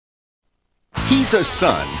He's a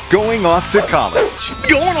son going off to college.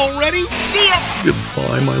 Going already? See ya!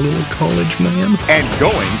 Goodbye, my little college man. And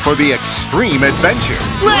going for the extreme adventure.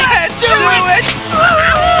 Let's do it!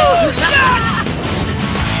 Yes!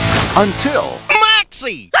 Until...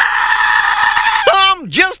 Maxie! I'm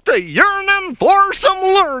just a yearning for some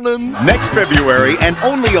learning. next February and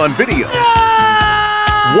only on video.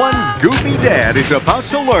 One goofy dad is about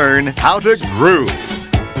to learn how to groove.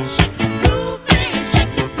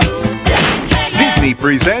 Disney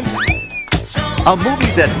presents a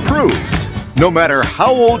movie that proves no matter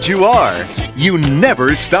how old you are, you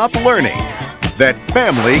never stop learning. That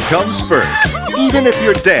family comes first, even if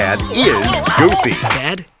your dad is goofy.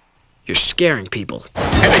 Dad, you're scaring people.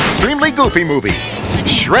 An extremely goofy movie,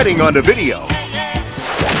 shredding onto video.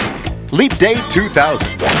 Leap Day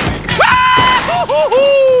 2000.